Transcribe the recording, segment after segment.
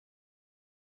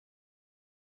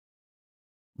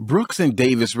Brooks and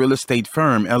Davis Real Estate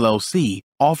Firm, LLC,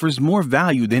 offers more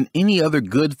value than any other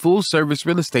good full-service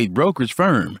real estate brokerage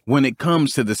firm when it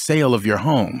comes to the sale of your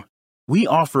home. We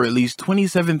offer at least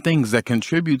 27 things that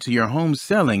contribute to your home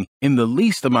selling in the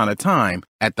least amount of time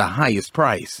at the highest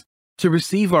price. To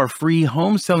receive our free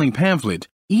home selling pamphlet,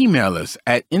 email us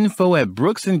at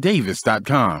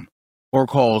info@brooksanddavis.com or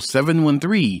call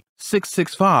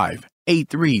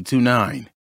 713-665-8329.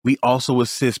 We also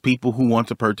assist people who want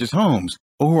to purchase homes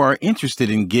or who are interested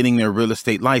in getting their real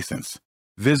estate license.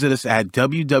 Visit us at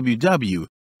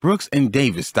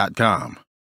www.brooksanddavis.com.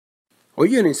 Are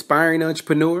you an inspiring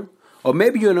entrepreneur? Or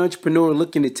maybe you're an entrepreneur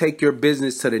looking to take your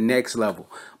business to the next level.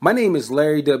 My name is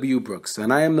Larry W. Brooks,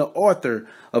 and I am the author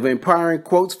of Empowering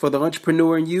Quotes for the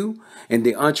Entrepreneur in You and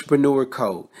The Entrepreneur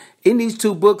Code. In these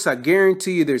two books, I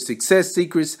guarantee you there's success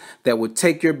secrets that will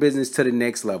take your business to the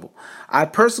next level. I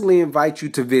personally invite you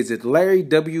to visit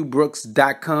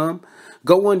LarryWBrooks.com.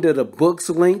 Go under the books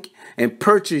link and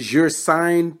purchase your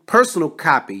signed personal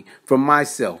copy from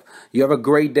myself. You have a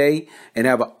great day and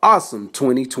have an awesome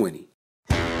 2020.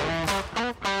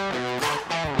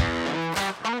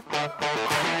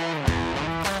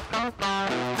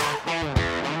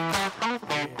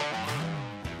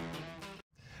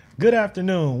 Good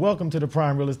afternoon. Welcome to the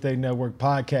Prime Real Estate Network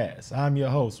podcast. I'm your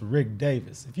host, Rick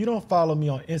Davis. If you don't follow me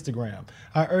on Instagram,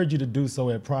 I urge you to do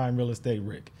so at Prime Real Estate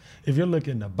Rick. If you're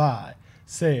looking to buy,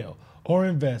 sell, or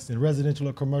invest in residential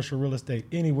or commercial real estate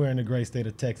anywhere in the great state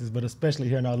of Texas, but especially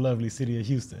here in our lovely city of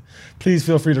Houston, please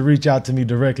feel free to reach out to me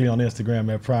directly on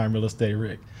Instagram at Prime Real Estate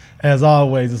Rick. As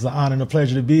always, it's an honor and a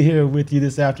pleasure to be here with you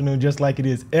this afternoon, just like it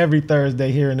is every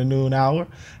Thursday here in the noon hour.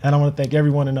 And I want to thank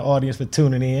everyone in the audience for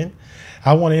tuning in.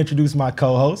 I want to introduce my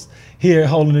co-host here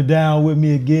holding it down with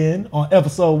me again on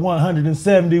episode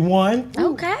 171.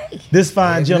 Okay. This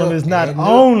fine gentleman is not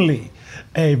only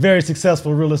a very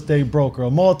successful real estate broker,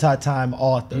 a multi-time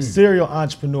author, serial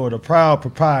entrepreneur, the proud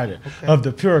proprietor of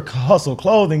the Pure Hustle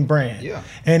clothing brand. Yeah.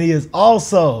 And he is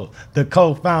also the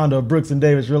co-founder of Brooks and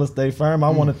Davis Real Estate Firm. I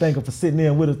want to thank him for sitting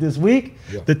in with us this week.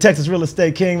 Yeah. The Texas Real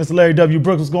Estate King, Mr. Larry W.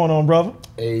 Brooks. What's going on, brother?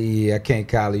 Hey, I can't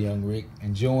call it, young Rick.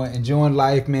 Enjoying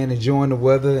life, man, enjoying the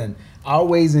weather, and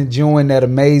always enjoying that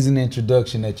amazing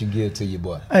introduction that you give to your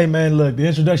boy. Hey, man, look, the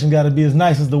introduction got to be as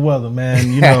nice as the weather,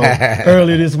 man. You know,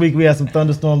 earlier this week we had some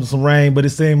thunderstorms and some rain, but it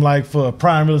seemed like for a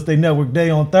Prime Real Estate Network day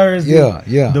on Thursday,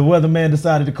 the weatherman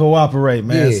decided to cooperate,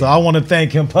 man. Yeah. So I want to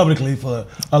thank him publicly for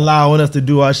allowing us to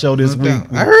do our show this week.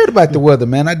 I heard about the weather,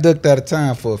 man. I ducked out of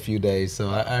time for a few days, so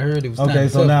I heard it was okay.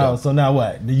 So now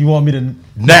what? Do you want me to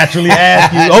naturally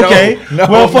ask you? Okay.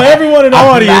 Well, for everyone in the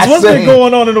audience, what's been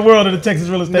going on in the world of the Texas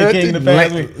Real Estate King in the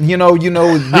past week? You know,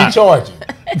 recharging.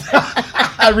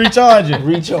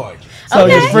 Recharging. So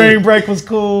your spring break was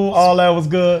cool. All that was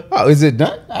good. Oh, is it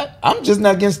done? I'm just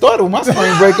not getting started with my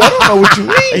spring break. I don't know what you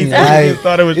mean.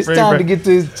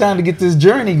 It's time to get this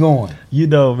journey going. You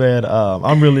know, man,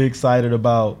 I'm really excited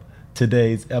about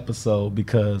today's episode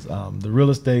because the real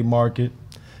estate market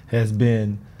has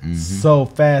been so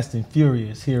fast and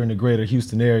furious here in the greater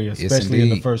Houston area, especially in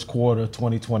the first quarter of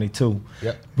 2022.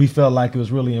 Yep. We felt like it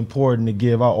was really important to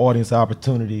give our audience the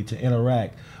opportunity to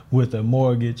interact with a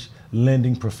mortgage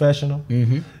lending professional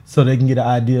so they can get an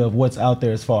idea of what's out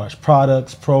there as far as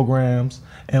products, programs,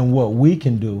 and what we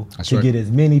can do to get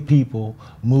as many people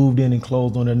moved in and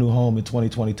closed on their new home in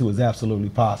 2022 as absolutely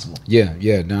possible.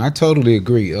 Yeah. No, I totally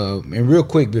agree. And real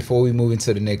quick, before we move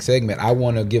into the next segment, I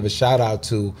want to give a shout out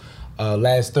to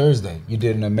last Thursday. You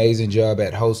did an amazing job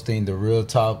at hosting the Real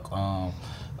Talk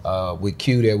with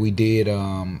Q that we did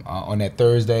on that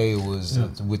Thursday. It was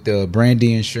with the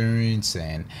Brandy Insurance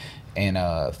and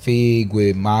Fig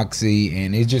with Moxie,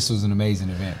 and it just was an amazing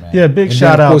event, man. Yeah, big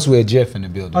shout out. Of course, we had Jeff in the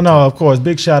building. Oh, no, of course.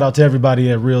 Big shout out to everybody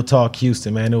at Real Talk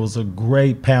Houston, man. It was a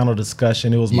great panel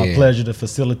discussion. It was my pleasure to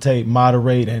facilitate,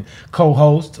 moderate, and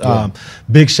co-host.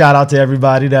 Big shout out to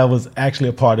everybody that was actually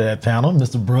a part of that panel,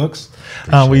 Mr. Brooks.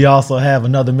 We also have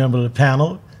another member of the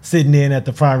panel sitting in at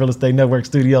the Prime Real Estate Network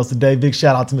studios today. Big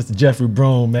shout out to Mr. Jeffrey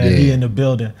Broom, man. He in the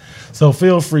building. So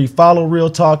feel free, follow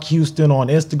Real Talk Houston on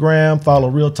Instagram. Follow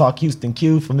Real Talk Houston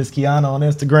Q for Miss Kiana on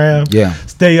Instagram. Yeah.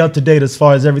 Stay up to date as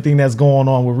far as everything that's going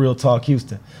on with Real Talk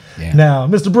Houston. Yeah. Now,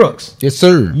 Mr. Brooks. Yes,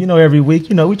 sir. You know, every week,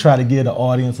 we try to give the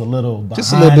audience a little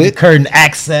behind the curtain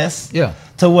access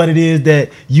to what it is that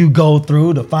you go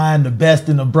through to find the best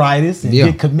and the brightest and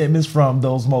get commitments from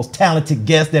those most talented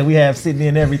guests that we have sitting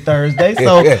in every Thursday.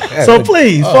 So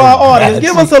please, for our audience,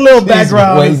 give us a little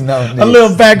background,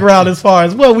 as far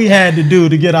as what we had to do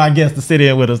to get our guests to sit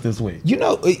in with us this week. You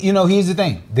know, here's the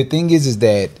thing. The thing is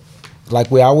that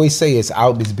like we always say, it's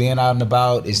being out and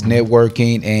about, it's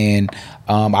networking, and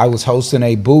I was hosting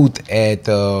a booth at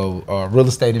the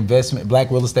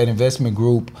Black Real Estate Investment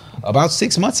Group about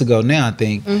 6 months ago now, I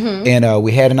think. And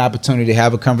we had an opportunity to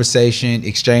have a conversation,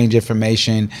 exchange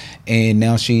information, and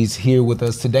now she's here with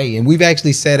us today. And we've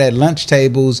actually sat at lunch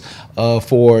tables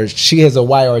she has a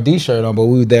YRD shirt on, but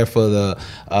we were there for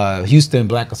the Houston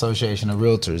Black Association of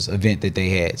Realtors event that they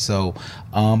had. So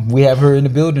we have her in the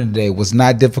building today. It was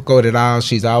not difficult at all.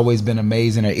 She's always been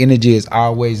amazing. Her energy is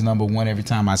always number one every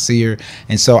time I see her.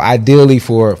 And so ideally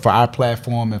for our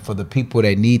platform and for the people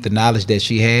that need the knowledge that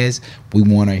she has, we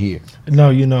want her here.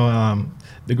 No,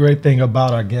 the great thing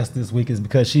about our guest this week is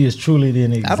because she is truly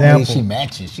an example. I don't think she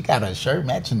matches. She got her shirt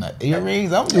matching the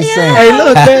earrings. I'm just saying. Hey,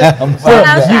 look, man.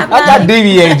 I got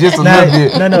deviated just a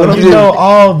little bit. No,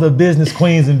 all the business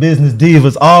queens and business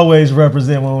divas always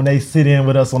represent when they sit in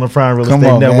with us on the Prime Real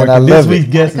Estate Network. Man, this week's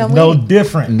guest is no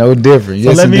different. No different.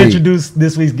 So let me introduce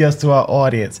this week's guest to our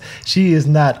audience. She is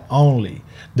not only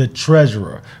the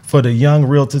treasurer for the Young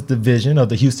Realtors Division of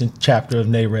the Houston chapter of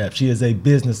NAREB. She is a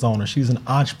business owner. She's an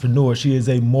entrepreneur. She is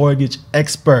a mortgage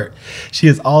expert. She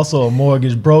is also a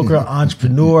mortgage broker,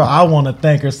 entrepreneur. I want to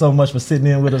thank her so much for sitting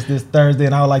in with us this Thursday,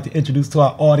 and I would like to introduce to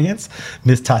our audience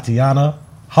Miss Tatiana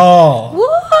Hall. Woo!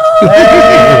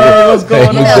 Hey, what's going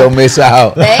on? Don't miss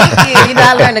out. Thank you.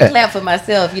 I learned to clap for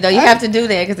myself. You have to do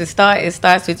that because it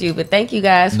starts with you. But thank you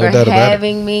guys for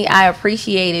having me. I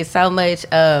appreciate it so much.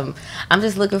 I'm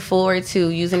just looking forward to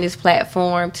using this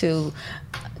platform to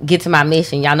get to my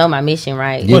mission. Y'all know my mission,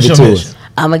 right? What's your mission?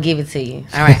 I'm going to give it to you.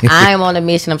 All right. I am on a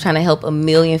mission. I'm trying to help 1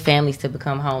 million families to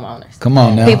become homeowners. Come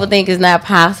on now. People think it's not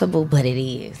possible, but it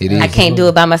is. It is. I can't do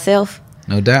it by myself.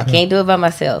 No doubt. Can't do it by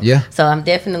myself. Yeah. So I'm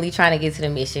definitely trying to get to the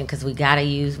mission because we gotta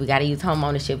use home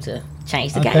ownership to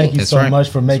change the game. Thank you so much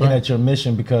for making that your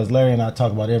mission, because Larry and I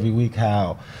talk about every week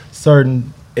how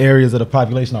certain areas of the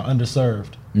population are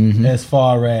underserved as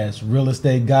far as real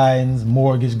estate guidance,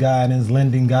 mortgage guidance,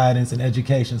 lending guidance, and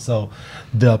education. So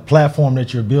the platform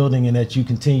that you're building and that you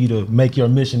continue to make your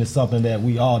mission is something that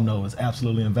we all know is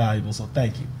absolutely invaluable. So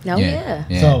thank you. Oh, yeah.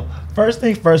 So first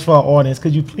thing first for our audience,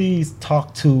 could you please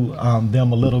talk to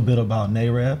them a little bit about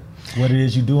NAREB? What it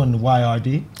is you do in the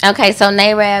YRD? Okay, so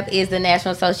NAREB is the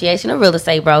National Association of Real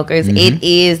Estate Brokers. It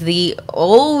is the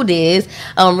oldest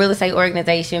real estate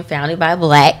organization founded by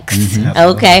blacks.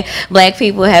 Okay, black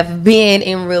people have been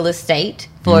in real estate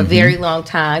for a very long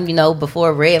time,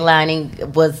 before redlining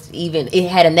it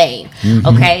had a name,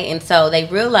 okay? And so they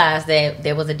realized that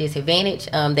there was a disadvantage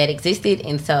that existed,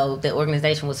 and so the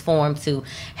organization was formed to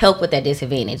help with that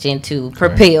disadvantage and to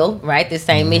propel, right, the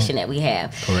same mission that we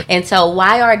have. And so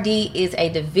YRD is a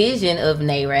division of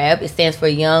NAREB. It stands for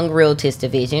Young Realtors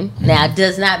Division. Now, it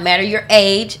does not matter your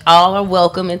age. All are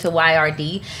welcome into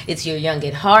YRD. It's your young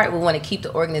at heart. We want to keep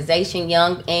the organization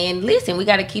young, and listen, we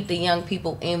got to keep the young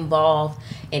people involved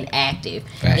and active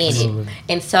in it.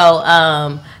 And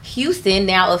so Houston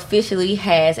now officially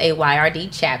has a YRD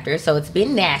chapter, so it's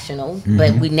been national,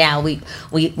 but we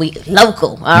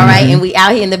local, all right, and we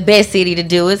out here in the best city to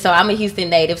do it. So I'm a Houston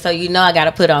native, so I got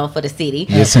to put on for the city.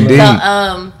 Yes, indeed.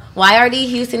 So YRD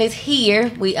Houston is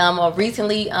here. We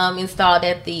recently installed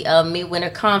at the Midwinter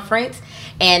Conference,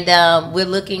 and we're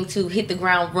looking to hit the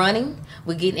ground running.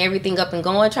 We're getting everything up and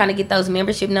going, trying to get those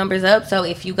membership numbers up. So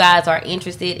if you guys are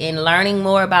interested in learning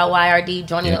more about YRD,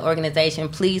 joining the organization,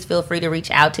 please feel free to reach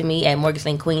out to me at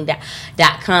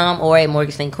mortgagelinqueen.com or at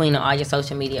mortgagelinqueen on all your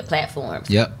social media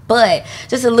platforms. But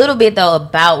just a little bit, though,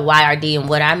 about YRD and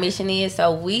what our mission is.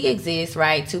 So we exist,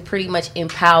 right, to pretty much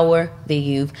empower the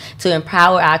youth, to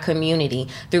empower our community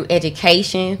through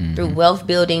education, through wealth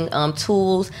building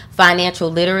tools, financial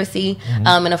literacy,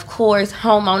 and, of course,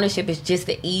 home ownership is just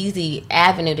the easy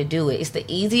avenue to do it. It's the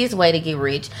easiest way to get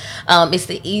rich. It's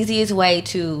the easiest way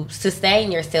to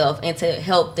sustain yourself and to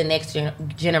help the next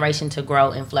generation to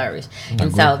grow and flourish.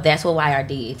 And so that's what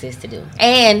YRD exists to do.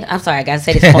 And I'm sorry, I gotta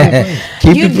say this point.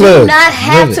 You do not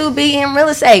have to be in real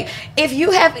estate. If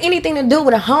you have anything to do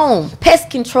with a home, pest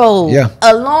control,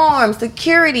 alarm,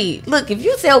 security. Look, if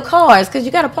you sell cars, because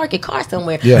you got to park your car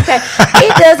somewhere. Okay?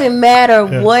 It doesn't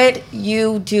matter what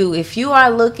you do. If you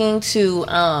are looking to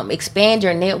expand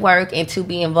your network and to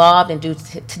be involved and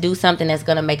to do something that's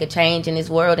going to make a change in this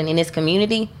world and in this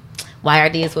community,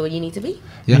 YRD is where you need to be.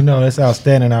 That's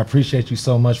outstanding. I appreciate you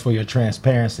so much for your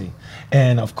transparency.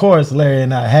 And of course, Larry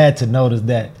and I had to notice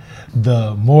that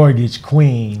the mortgage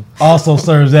queen also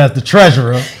serves as the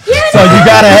treasurer. So you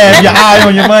got to have your eye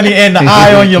on your money and the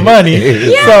eye on your money.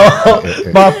 So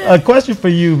a question for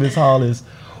you, Ms. Hall, is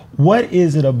What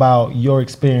is it about your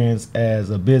experience as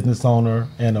a business owner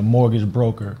and a mortgage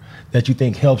broker that you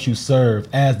think helps you serve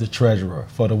as the treasurer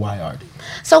for the YRD?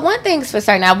 So one thing's for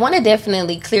certain, I want to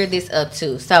definitely clear this up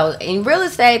too. So in real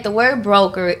estate, the word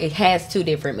broker, it has two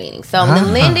different meanings. So in the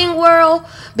lending world,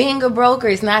 being a broker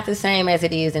is not the same as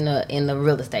it is in the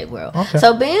real estate world. Okay.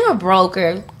 So being a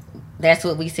broker, that's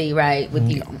what we see right with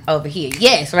you over here.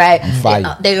 Yes, right?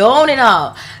 They own it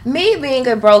all. Me being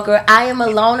a broker, I am a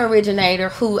loan originator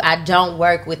who I don't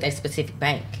work with a specific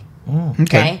bank.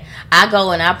 Okay. I go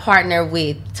and I partner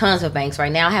with tons of banks.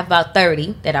 Right now I have about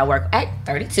 30 that I work at.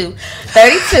 32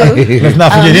 let's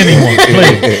not forget anyone,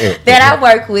 please. That I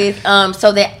work with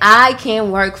so that I can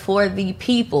work for the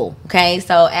people. Okay,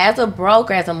 so as a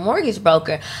broker, as a mortgage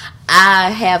broker,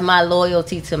 I have my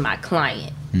loyalty to my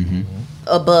client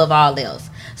above all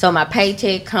else. So my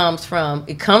paycheck comes from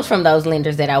those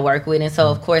lenders that I work with, and so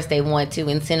of course they want to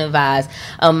incentivize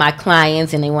my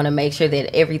clients, and they want to make sure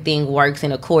that everything works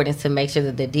in accordance to make sure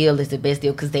that the deal is the best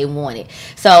deal because they want it.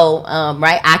 So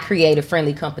I create a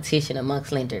friendly competition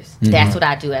amongst lenders. That's what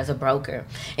I do as a broker,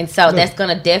 and so that's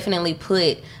going to definitely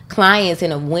put clients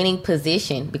in a winning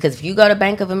position, because if you go to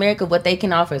Bank of America, what they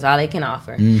can offer is all they can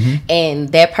offer, and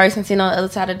that person sitting on the other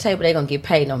side of the table, they're going to get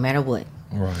paid no matter what.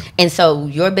 Right. And so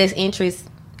your best interest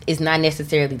is not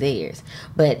necessarily theirs.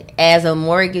 But as a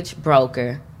mortgage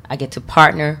broker, I get to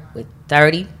partner with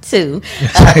 32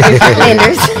 different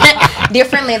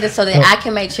lenders so that I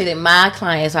can make sure that my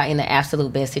clients are in the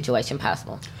absolute best situation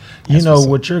possible. You know,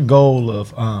 with your goal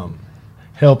of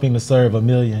helping to serve 1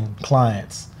 million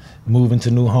clients move into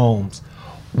new homes,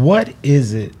 what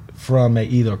is it from a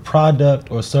either product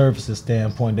or services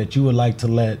standpoint that you would like to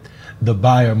let the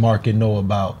buyer market know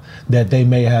about that they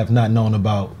may have not known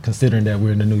about, considering that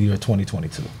we're in the new year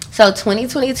 2022? So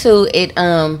 2022, it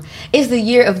is the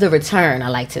year of the return, I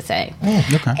like to say.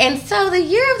 Okay. And so the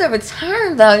year of the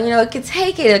return, though, you know, it could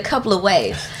take it a couple of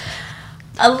ways.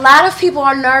 A lot of people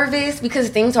are nervous because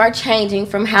things are changing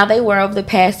from how they were over the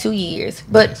past 2 years.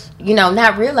 But, you know,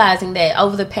 not realizing that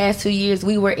over the past 2 years,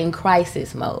 we were in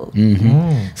crisis mode.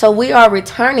 So we are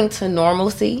returning to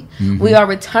normalcy. We are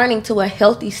returning to a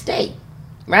healthy state.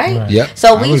 Right? Yep.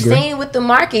 So we've seen with the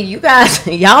market, you guys,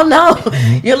 y'all know,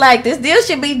 you're like, this deal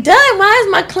should be done. Why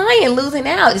is my client losing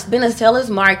out? It's been a seller's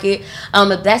market.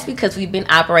 But that's because we've been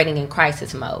operating in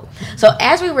crisis mode. So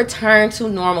as we return to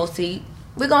normalcy,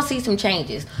 we're going to see some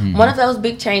changes. One of those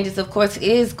big changes, of course,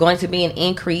 is going to be an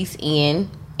increase in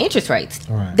interest rates.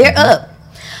 They're up.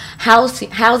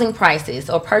 Housing prices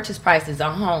or purchase prices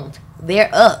on homes, they're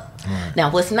up.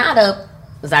 Now, what's not up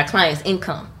is our client's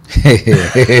income.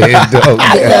 The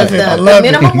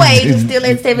minimum wage is still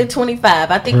at $7.25.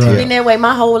 I think it's been that way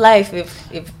my whole life,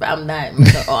 if I'm not,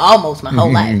 or almost my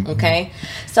whole life. Okay,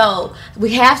 so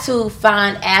we have to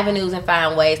find avenues and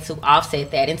find ways to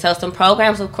offset that. And so some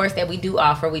programs, of course, that we do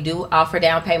offer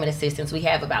down payment assistance. We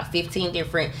have about 15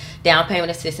 different down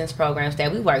payment assistance programs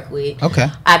that we work with. Okay,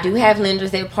 I do have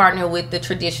lenders that partner with the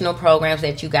traditional programs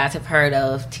that you guys have heard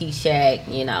of, T-Shack,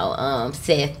 you know,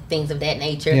 Seth, things of that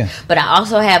nature. But I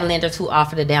also have lenders who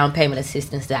offer the down payment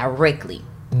assistance directly.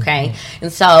 Okay,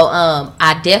 and so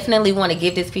I definitely want to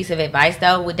give this piece of advice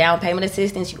though. With down payment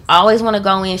assistance, you always want to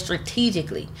go in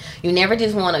strategically. You never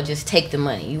just want to just take the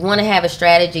money. You want to have a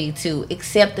strategy to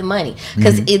accept the money,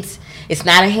 because it's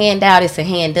not a handout, it's a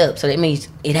hand up. So that means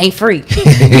it ain't free.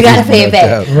 You got to pay it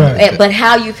back. Right. But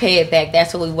how you pay it back,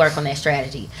 that's what we work on, that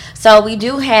strategy. So we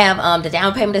do have the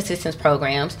down payment assistance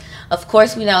programs. Of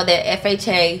course, we know that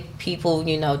FHA people,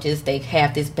 you know, just they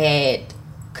have this bad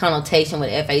connotation with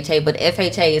FHA, but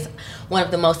FHA is one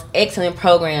of the most excellent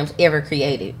programs ever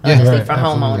created, honestly, for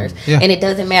homeowners. And it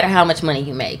doesn't matter how much money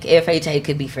you make. FHA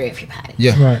could be for everybody.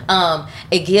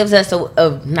 It gives us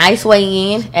a nice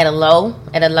way in at a low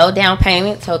down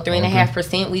payment, so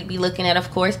 3.5% we'd be looking at,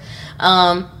 of course.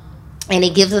 And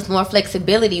it gives us more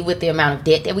flexibility with the amount of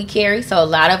debt that we carry. So a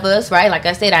lot of us, right, like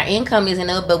I said, our income isn't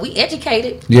up, but we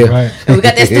educated. And we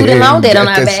got that student loan debt on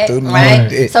our back,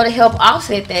 right? So to help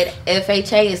offset that,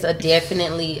 FHA is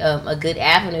definitely a good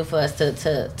avenue for us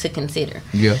to consider.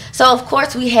 So of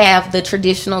course we have the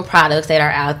traditional products that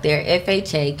are out there,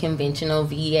 FHA, conventional,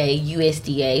 VA,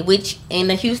 USDA, which in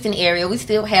the Houston area, we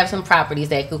still have some properties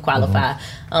that could qualify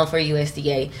for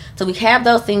USDA. So we have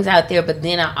those things out there, but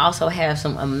then I also have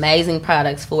some amazing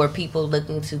products for people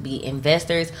looking to be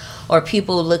investors or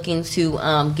people looking to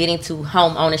get into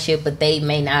home ownership, but they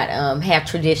may not have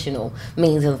traditional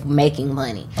means of making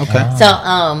money.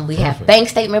 So we have bank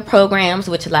statement programs,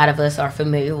 which a lot of us are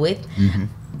familiar with,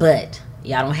 but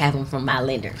y'all don't have them from my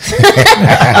lender.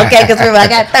 Okay, because I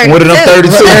got 32. What are them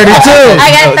 32?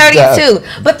 I got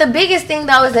 32. But the biggest thing,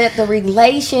 though, is that the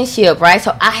relationship, right?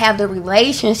 So I have the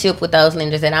relationship with those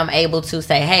lenders, and I'm able to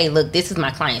say, hey, look, this is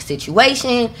my client's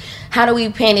situation. How do we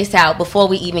pan this out before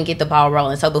we even get the ball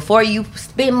rolling? So before you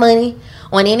spend money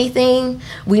on anything,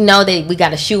 we know that we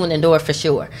got a shoe in the door for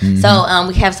sure. Mm-hmm. So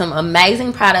we have some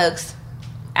amazing products.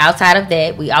 Outside of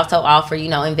that, we also offer,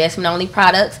 investment-only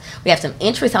products. We have some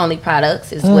interest-only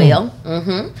products as well.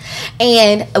 Mm-hmm.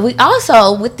 And we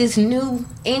also, with this new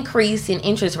increase in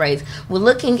interest rates, we're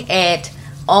looking at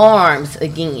ARMs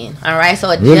again. All right,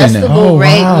 so adjustable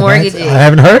rate mortgages. I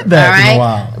haven't heard that in a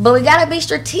while. But we gotta be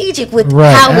strategic with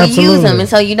how we use them, and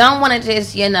so you don't want to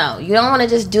just, you don't want to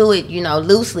just do it,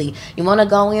 loosely. You want to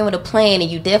go in with a plan, and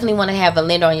you definitely want to have a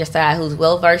lender on your side who's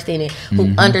well versed in it,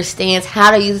 who understands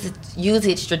how to use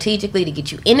it strategically to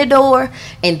get you in the door,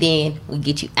 and then we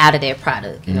get you out of that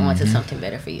product, onto something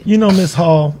better for you. Ms.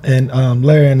 Hall and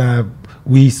Larry and I,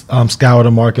 we scour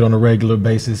the market on a regular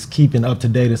basis, keeping up to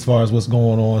date as far as what's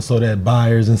going on, so that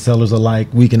buyers and sellers alike,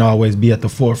 we can always be at the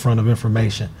forefront of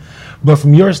information. But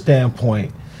from your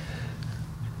standpoint,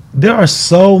 there are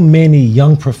so many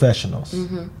young professionals,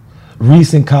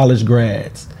 recent college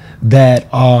grads, that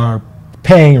are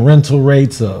paying rental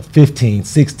rates of $1,500,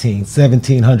 $1,600,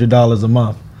 $1,700 a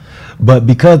month. But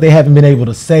because they haven't been able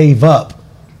to save up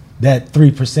that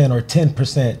 3% or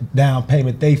 10% down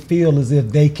payment, they feel as if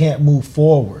they can't move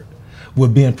forward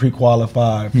with being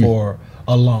pre-qualified for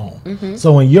a loan.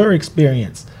 So in your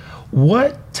experience,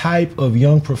 what type of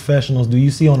young professionals do you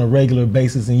see on a regular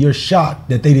basis, and you're shocked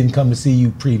that they didn't come to see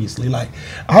you previously? Like,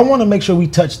 I want to make sure we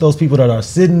touch those people that are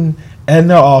sitting in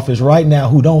their office right now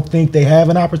who don't think they have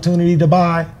an opportunity to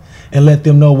buy, and let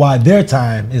them know why their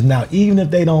time is now, even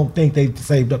if they don't think they've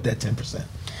saved up that 10%.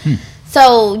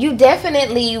 So you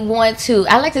definitely want to,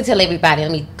 I like to tell everybody,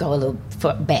 let me go a little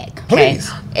back. Okay?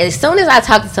 Please. As soon as I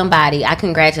talk to somebody, I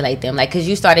congratulate them, because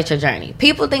you started your journey.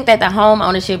 People think that the home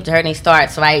ownership journey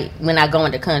starts right when I go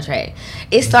into contract.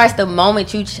 It starts the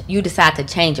moment you decide to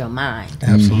change your mind.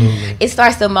 Absolutely. It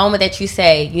starts the moment that you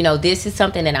say, this is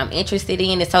something that I'm interested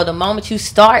in. And so the moment you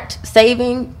start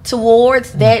saving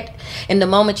towards that, and the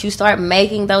moment you start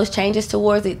making those changes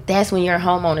towards it, that's when your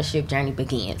home ownership journey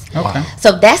begins. Okay.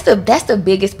 So that's the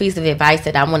biggest piece of advice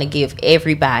that I want to give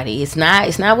everybody. It's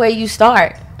not where you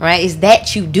start, right? It's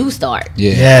that you do start.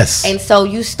 Yeah. Yes. And so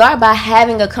you start by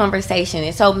having a conversation.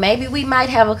 And so maybe we might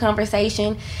have a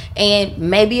conversation, and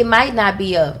maybe it might not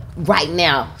be a right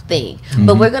now thing.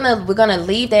 But we're gonna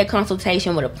leave that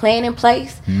consultation with a plan in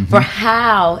place for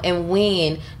how and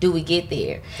when do we get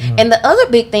there. And the other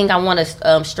big thing I want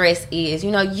to stress is,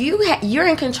 you're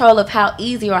in control of how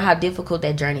easy or how difficult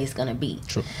that journey is gonna be.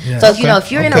 True. Yeah. So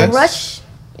if you're in a rush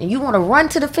and you want to run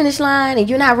to the finish line and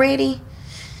you're not ready,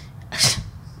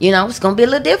 it's going to be a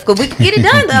little difficult. We can get it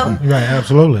done, though. Right,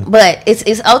 absolutely. But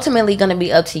it's ultimately going to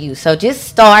be up to you. So just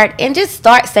start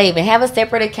saving. Have a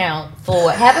separate account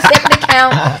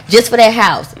just for that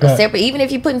house. Right. Separate, even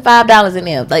if you're putting $5 in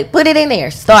there, put it in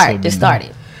there. Start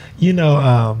it.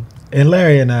 And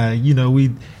Larry and I,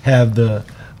 we have the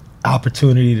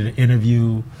opportunity to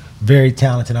interview very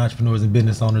talented entrepreneurs and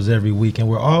business owners every week, and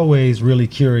we're always really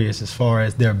curious as far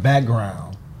as their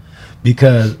background,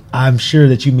 because I'm sure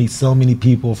that you meet so many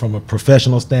people from a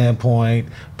professional standpoint,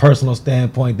 personal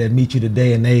standpoint, that meet you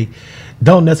today, and they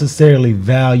don't necessarily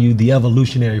value the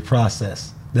evolutionary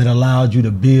process that allowed you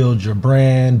to build your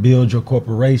brand, build your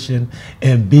corporation,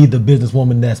 and be the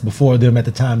businesswoman that's before them at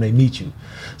the time they meet you.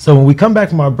 So when we come back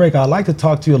from our break, I'd like to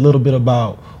talk to you a little bit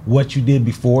about what you did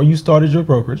before you started your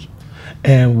brokerage,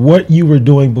 and what you were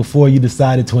doing before you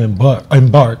decided to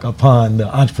embark upon the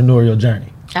entrepreneurial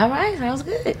journey. All right, sounds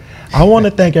good. I want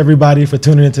to thank everybody for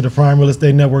tuning into the Prime Real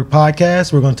Estate Network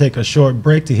podcast. We're going to take a short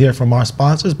break to hear from our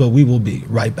sponsors, but we will be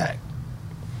right back.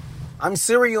 I'm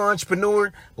serial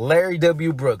entrepreneur Larry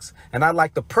W. Brooks, and I'd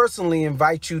like to personally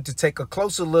invite you to take a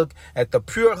closer look at the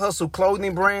Pure Hustle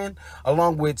clothing brand,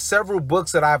 along with several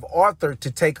books that I've authored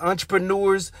to take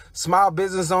entrepreneurs, small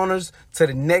business owners to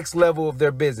the next level of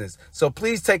their business. So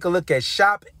please take a look at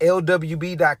shoplwb.com.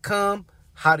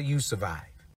 How do you survive?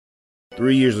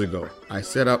 3 years ago, I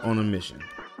set out on a mission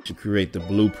to create the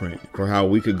blueprint for how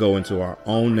we could go into our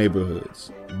own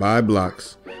neighborhoods, buy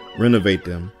blocks, renovate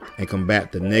them, and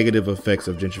combat the negative effects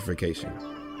of gentrification.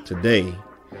 Today,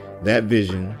 that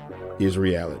vision is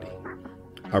reality.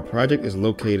 Our project is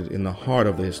located in the heart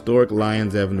of the historic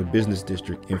Lyons Avenue Business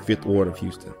District in 5th Ward of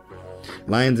Houston.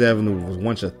 Lyons Avenue was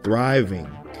once a thriving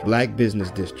black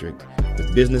business district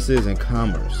with businesses and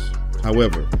commerce.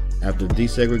 However, after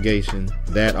desegregation,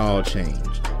 that all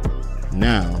changed.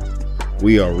 Now,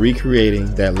 we are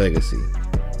recreating that legacy.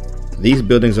 These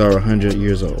buildings are 100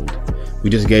 years old.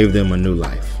 We just gave them a new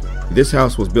life. This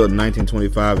house was built in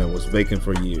 1925 and was vacant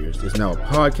for years. It's now a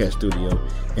podcast studio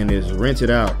and is rented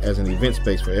out as an event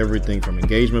space for everything from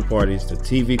engagement parties to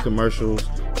TV commercials,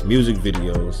 music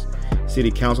videos. City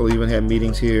Council even had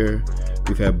meetings here.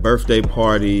 We've had birthday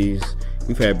parties.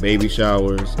 We've had baby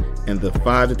showers, and the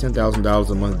 $5,000 to $10,000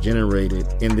 a month generated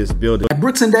in this building. At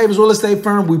Brooks & Davis Real Estate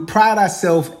Firm, we pride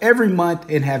ourselves every month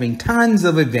in having tons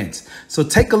of events. So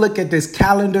take a look at this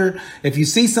calendar. If you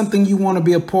see something you want to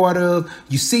be a part of,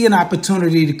 you see an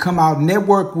opportunity to come out and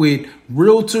network with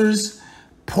realtors,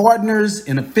 partners,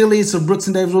 and affiliates of Brooks &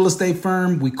 Davis Real Estate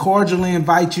Firm, we cordially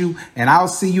invite you, and I'll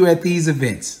see you at these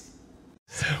events.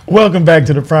 Welcome back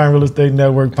to the Prime Real Estate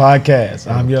Network podcast.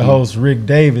 I'm your host, Rick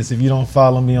Davis. If you don't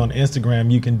follow me on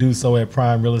Instagram, you can do so at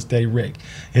Prime Real Estate Rick.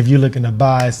 If you're looking to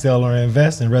buy, sell, or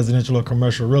invest in residential or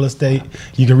commercial real estate,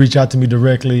 you can reach out to me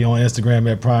directly on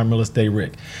Instagram at Prime Real Estate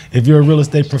Rick. If you're a real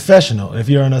estate professional, if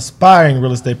you're an aspiring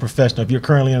real estate professional, if you're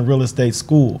currently in real estate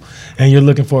school and you're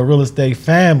looking for a real estate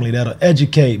family that'll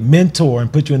educate, mentor,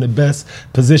 and put you in the best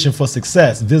position for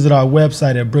success, visit our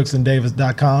website at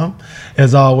brooksanddavis.com.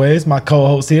 As always, my co-host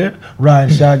here, Ryan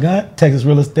Shotgun, Texas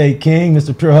Real Estate King,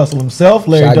 Mr. Pure Hustle himself,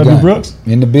 Larry Shotgun. W. Brooks.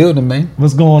 In the building, man.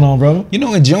 What's going on, brother? You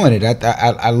know, enjoying it.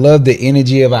 I love the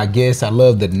energy of our guests. I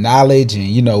love the knowledge, and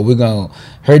you know,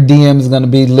 her DM is gonna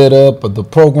be lit up, but the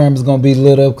program is gonna be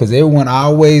lit up because everyone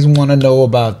always want to know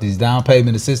about these down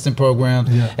payment assistance programs,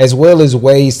 as well as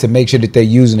ways to make sure that they're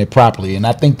using it properly. And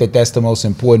I think that that's the most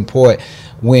important part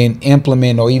when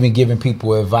implementing or even giving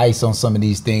people advice on some of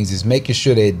these things, is making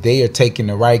sure that they are taking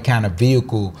the right kind of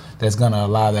vehicle that's going to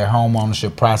allow their home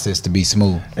ownership process to be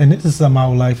smooth. And this is something I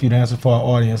would like for you to answer for our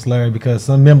audience, Larry, because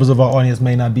some members of our audience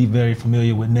may not be very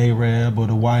familiar with NAREB or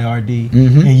the YRD.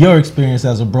 And your experience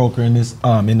as a broker in this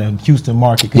in the Houston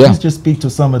market, can you just speak to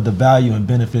some of the value and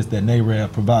benefits that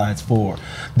NAREB provides for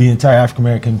the entire African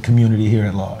American community here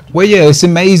at large? Well, yeah, it's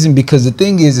amazing because the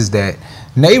thing is that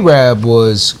NAREB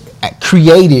was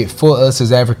created for us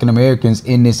as African Americans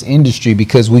in this industry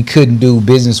because we couldn't do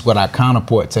business with our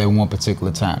counterparts at one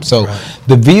particular time. So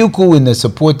the vehicle and the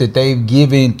support that they've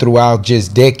given throughout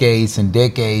just decades and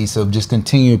decades of just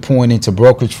continuing pouring into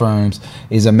brokerage firms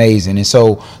is amazing. And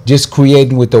so just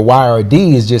creating with the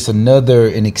YRD is just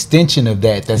an extension of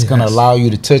that that's going to allow you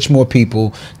to touch more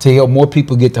people, to help more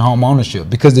people get to home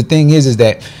ownership. Because the thing is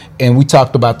that, and we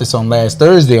talked about this on last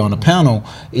Thursday on the panel,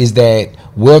 is that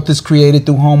wealth is created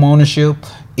through home ownership.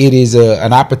 It is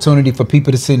an opportunity for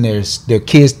people to send their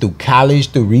kids through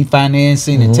college, through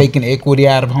refinancing and taking equity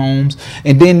out of homes.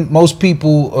 And then most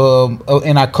people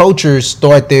in our culture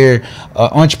start their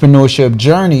entrepreneurship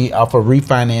journey off of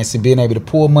refinancing, being able to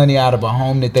pull money out of a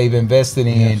home that they've invested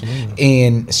in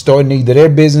and starting either their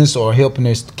business or helping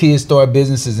their kids start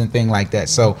businesses and things like that.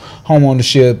 So home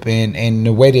ownership and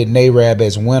the way that NAREB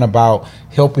has went about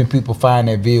helping people find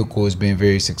that vehicle has been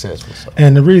very successful. So.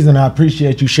 And the reason I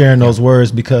appreciate you sharing those words,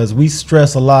 because we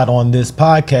stress a lot on this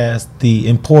podcast the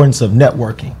importance of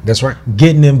networking. That's right.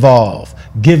 Getting involved,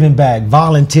 giving back,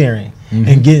 volunteering,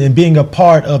 and being a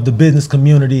part of the business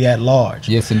community at large.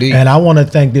 Yes, indeed. And I want to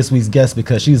thank this week's guest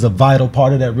because she's a vital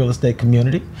part of that real estate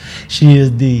community. She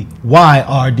is the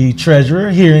YRD treasurer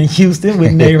here in Houston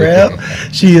with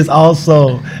NAREB. She is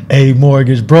also a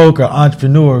mortgage broker,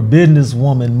 entrepreneur,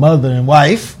 businesswoman, mother, and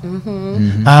wife.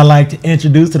 I'd like to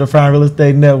introduce to the Prime Real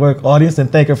Estate Network audience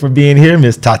and thank her for being here,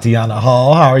 Miss Tatiana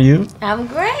Hall. How are you? I'm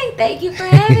great. Thank you for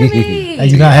having me. And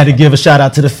you know, I had to give a shout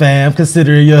out to the fam,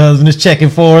 considering your husband is checking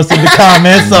for us in the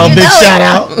comments. So big shout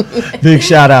out. Big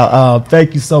shout out.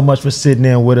 Thank you so much for sitting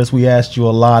in with us. We asked you a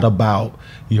lot about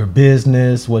your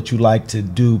business, what you like to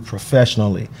do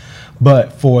professionally.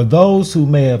 But for those who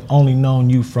may have only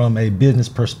known you from a business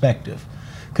perspective,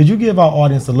 could you give our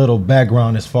audience a little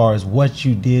background as far as what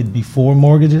you did before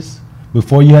mortgages,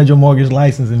 before you had your mortgage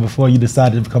license, and before you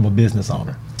decided to become a business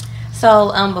owner?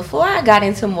 So before I got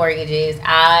into mortgages,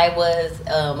 I was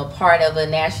a part of a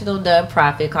national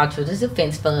nonprofit called Children's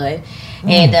Defense Fund.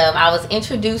 And I was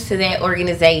introduced to that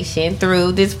organization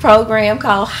through this program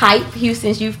called HYPE,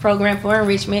 Houston's Youth Program for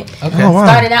Enrichment. Okay. Oh, wow.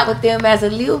 Started out with them as a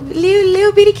little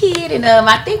bitty kid. And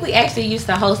I think we actually used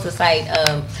to host a site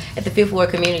at the Fifth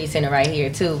Ward Community Center right here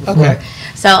too before. Okay.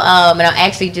 So and I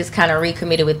actually just kind of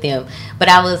recommitted with them. But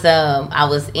I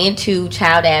was into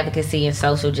child advocacy and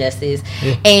social justice.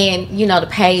 And you know, the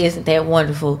pay isn't that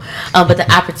wonderful, but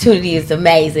the opportunity is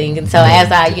amazing. And so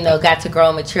as I, got to grow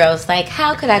and mature, I was like,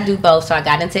 how could I do both? So so I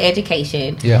got into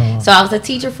education. Yeah. So I was a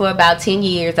teacher for about 10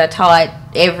 years. I taught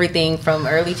everything from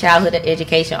early childhood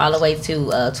education all the way to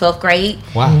 12th grade.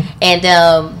 Wow. And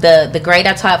the grade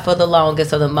I taught for the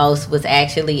longest or the most was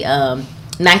actually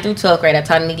 9th through 12th grade. I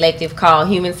taught an elective called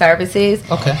Human Services.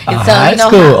 Okay. And so High you know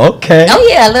school, how, okay. Oh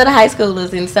yeah, I love the high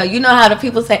schoolers. And so you know how the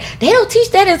people say they don't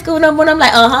teach that in school no more. And I'm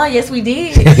like, yes we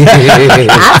did.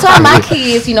 I taught my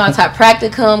kids, you know, I taught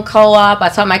practicum, co-op. I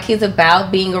taught my kids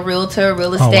about being a realtor,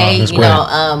 real estate, that's you great.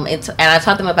 know, and I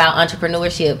taught them about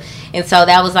entrepreneurship. And so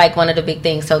that was like one of the big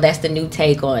things. So that's the new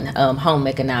take on home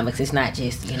economics. It's not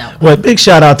just, you know. Well, big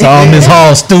shout out to all Miss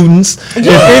Hall students.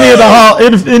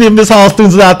 If any of Miss Hall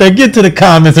students out there, get to the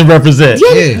comments and represent.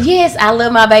 Yes, I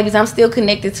love my babies. I'm still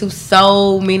connected to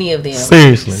so many of them.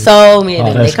 Seriously. So many of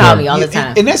them. They that's call great. me all the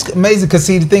time. And that's amazing because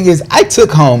see, the thing is, I took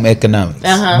home economics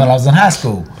when I was in high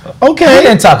school. Okay. We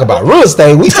didn't talk about real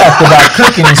estate. We talked about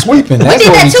cooking and sweeping. That's did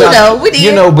what that too, talked- though. We did.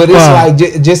 You know, but it's Wow. like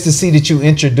just to see that you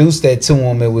introduced that to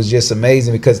them, it was just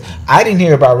amazing because I didn't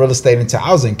hear about real estate until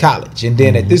I was in college, and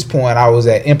then at this point, I was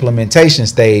at implementation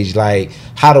stage. Like,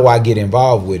 how do I get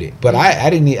involved with it? But I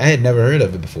had never heard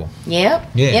of it before. Yep.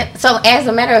 Yeah. Yep. So as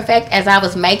a matter of fact, as I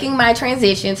was making my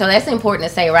transition, so that's important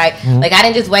to say, right? Like I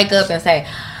didn't just wake up and say,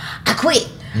 I quit.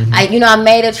 I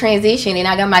made a transition and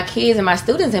I got my kids and my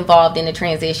students involved in the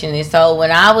transition. And so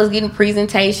when I was getting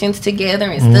presentations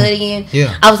together and studying,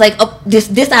 I was like, oh, this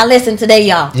our lesson today,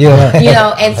 y'all. Yeah. You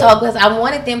know, and so because I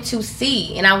wanted them to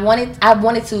see, and I wanted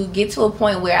to get to a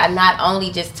point where I not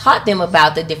only just taught them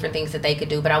about the different things that they could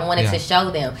do, but I wanted to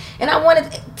show them, and I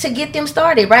wanted to get them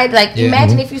started, right? Like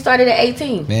imagine if you started at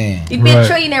 18, Man. you'd be a Right.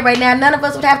 trillionaire right now. None of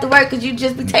us would have to work because you'd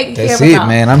just be taking care That's of us it, all.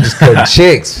 man. I'm just cutting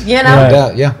checks. You know? No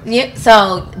doubt, yeah. Yeah,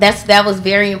 so that was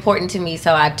very important to me.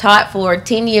 So I taught for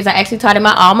 10 years. I actually taught in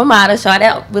my alma mater, shout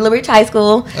out Willow Ridge High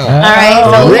School. All right,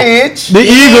 so Rich. The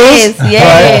Eagles.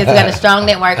 yes, we got a strong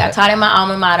network. I taught in my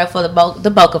alma mater for the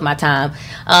bulk of my time,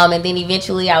 and then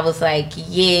eventually I was like,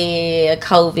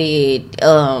 COVID.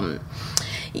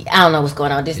 I don't know what's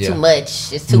going on. This is too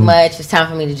much. It's too much. It's time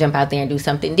for me to jump out there and do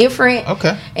something different.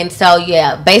 Okay. And so,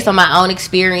 based on my own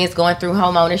experience going through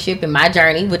home ownership and my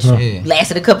journey, which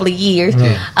lasted a couple of years,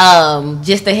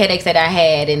 just the headaches that I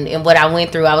had and what I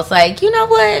went through, I was like, you know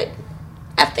what?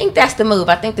 I think that's the move.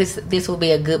 I think this will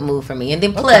be a good move for me. And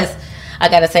then plus, I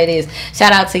gotta say this.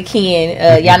 Shout out to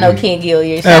Ken. Y'all know Ken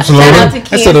Gilliard. Absolutely. Shout out to Ken.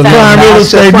 That's a Prime Real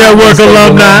Estate Network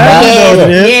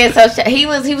alumni. Yeah, so he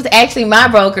was actually my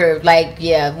broker. Like,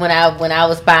 when I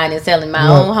was buying and selling my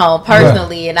own home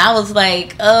personally, and I was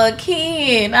like,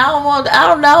 Ken, I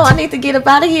don't know. I need to get up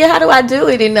out of here. How do I do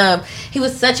it? And he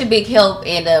was such a big help,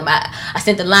 and I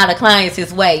sent a lot of clients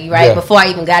his way, right, before I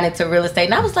even got into real estate,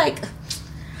 and I was like,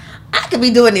 I could be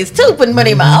doing this too, putting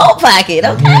money in my own pocket,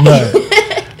 okay?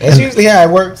 That's usually how it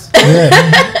works.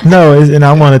 No, and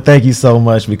I want to thank you so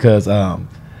much because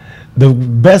the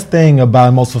best thing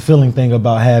about, most fulfilling thing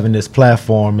about having this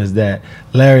platform is that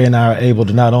Larry and I are able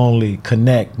to not only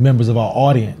connect members of our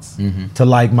audience to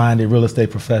like-minded real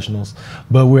estate professionals,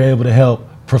 but we're able to help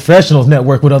professionals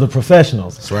network with other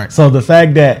professionals. That's right. So the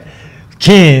fact that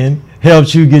Ken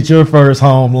helped you get your first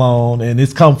home loan, and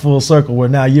it's come full circle where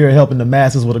now you're helping the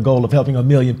masses with a goal of helping 1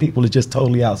 million people is just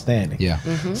totally outstanding. Yeah.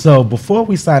 So before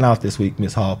we sign off this week,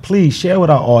 Ms. Hall, please share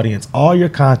with our audience all your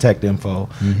contact info,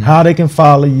 how they can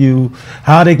follow you,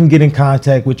 how they can get in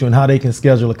contact with you, and how they can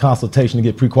schedule a consultation to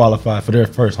get pre-qualified for their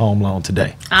first home loan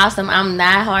today. Awesome. I'm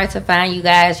not hard to find, you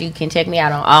guys. You can check me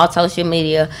out on all social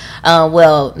media.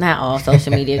 Well, not all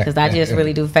social media because I just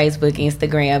really do Facebook,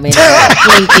 Instagram, and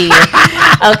LinkedIn.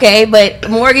 Okay, but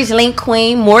Mortgage Link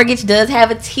Queen. Mortgage does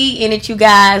have a T in it, you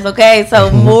guys. Okay,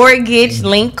 so Mortgage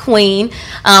Link Queen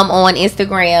on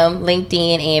Instagram,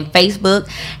 LinkedIn, and Facebook.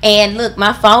 And look,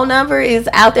 my phone number is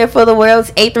out there for the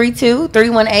world. It's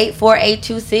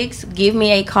 832-318-4826. Give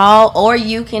me a call, or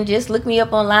you can just look me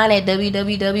up online at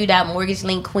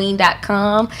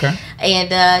www.mortgagelinkqueen.com. Okay.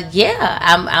 And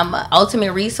I'm an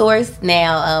ultimate resource.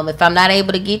 Now, if I'm not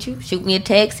able to get you, shoot me a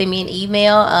text, send me an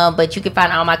email. But you can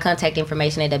find all my contact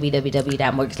information at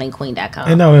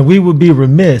www.mortgagelinkqueen.com. And we would be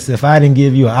remiss if I didn't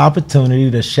give you an opportunity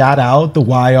to shout out the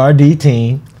YRD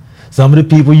team. Some of the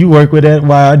people you work with at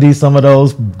YRD, some of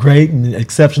those great and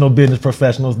exceptional business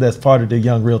professionals that's part of the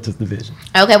Young Realtors division.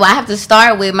 Okay, well, I have to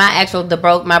start with my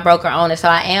broker owner. So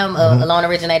I am a loan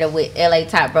originator with LA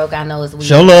Top Broker. I know it's weird.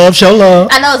 Show love.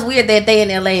 I know it's weird that they in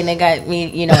LA and they got me,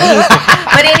 in Houston.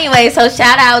 But anyway, so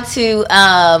shout out to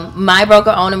my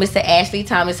broker owner, Mr. Ashley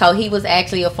Thomas. So he was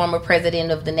actually a former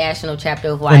president of the national chapter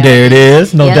of YRD. And there it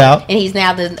is, no doubt. And he's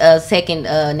now the second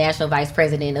national vice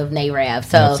president of NARAB.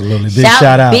 So absolutely, big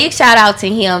shout out. Big shout shout out to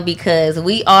him because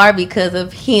we are because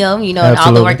of him, you know, and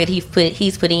all the work that he's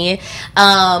put in.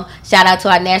 Shout out to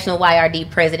our national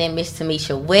YRD president, Miss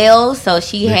Tamisha Wells. So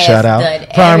she has done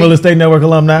Prime Real Estate Network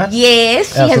alumni.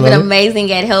 Yes, she has been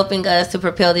amazing at helping us to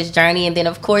propel this journey. And then,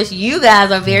 of course, you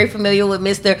guys are very familiar with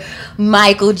Mr.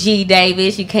 Michael G.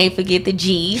 Davis. You can't forget the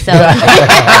G. So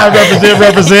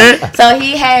represent. So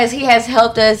he has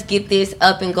helped us get this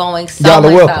up and going. So y'all are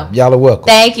much welcome. So. Y'all are welcome.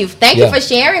 Thank you for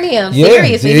sharing him. Yeah,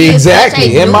 Seriously,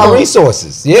 exactly. And my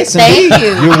resources. Yes, thank indeed.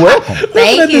 you. You're welcome.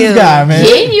 Thank you, this guy, man.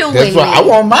 Genuinely. That's right. I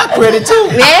want my credit too.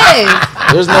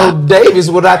 Yes. There's no Davis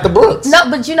without the Brooks. No,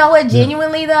 but you know what?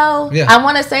 Genuinely though, I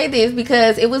want to say this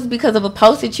because it was because of a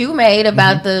post that you made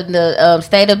about the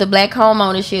state of the Black home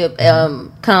ownership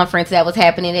conference that was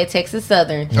happening at Texas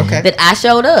Southern. Okay. That I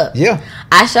showed up. Yeah.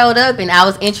 I showed up and I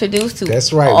was introduced to.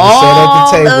 That's right. We all sat at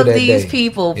the table of that these day.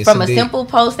 people Yes, from indeed. a simple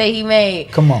post that he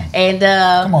made. Come on. And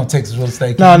Come on, Texas Real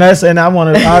Estate. No, that's and I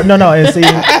want to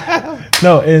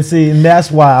and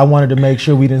that's why I wanted to make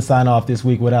sure we didn't sign off this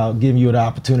week without giving you the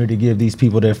opportunity to give these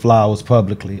people their flowers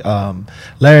publicly.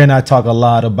 Larry and I talk a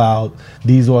lot about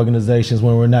these organizations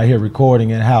when we're not here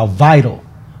recording and how vital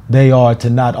they are to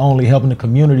not only helping the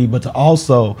community but to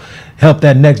also help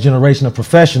that next generation of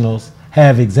professionals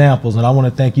have examples. And I want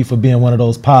to thank you for being one of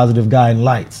those positive guiding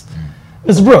lights.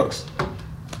 Mr. Brooks,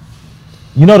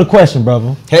 you know the question,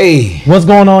 brother. Hey. What's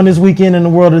going on this weekend in the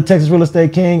world of the Texas Real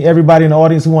Estate King? Everybody in the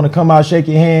audience who want to come out, shake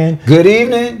your hand. Good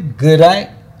evening. Good night.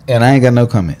 And I ain't got no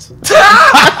comments.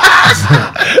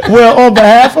 Well, on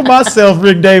behalf of myself,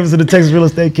 Rick Davis, and the Texas Real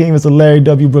Estate King, Mr. Larry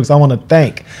W. Brooks, I want to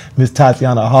thank Ms.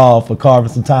 Tatiana Hall for carving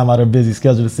some time out of her busy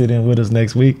schedule to sit in with us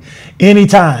next week.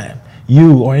 Anytime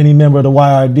you or any member of the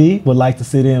YRD would like to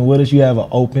sit in with us, you have an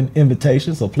open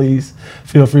invitation, so please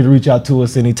feel free to reach out to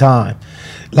us anytime.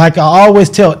 Like I always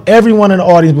tell everyone in the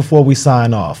audience before we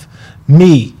sign off,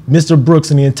 me, Mr.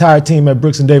 Brooks, and the entire team at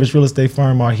Brooks & Davis Real Estate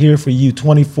Firm are here for you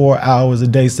 24 hours a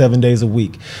day, 7 days a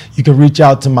week. You can reach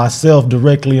out to myself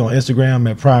directly on Instagram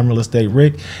at Prime Real Estate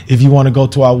Rick. If you want to go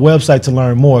to our website to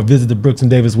learn more, visit the Brooks &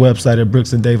 Davis website at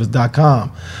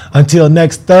brooksanddavis.com. Until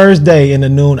next Thursday in the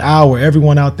noon hour,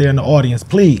 everyone out there in the audience,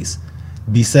 please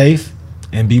be safe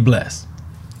and be blessed.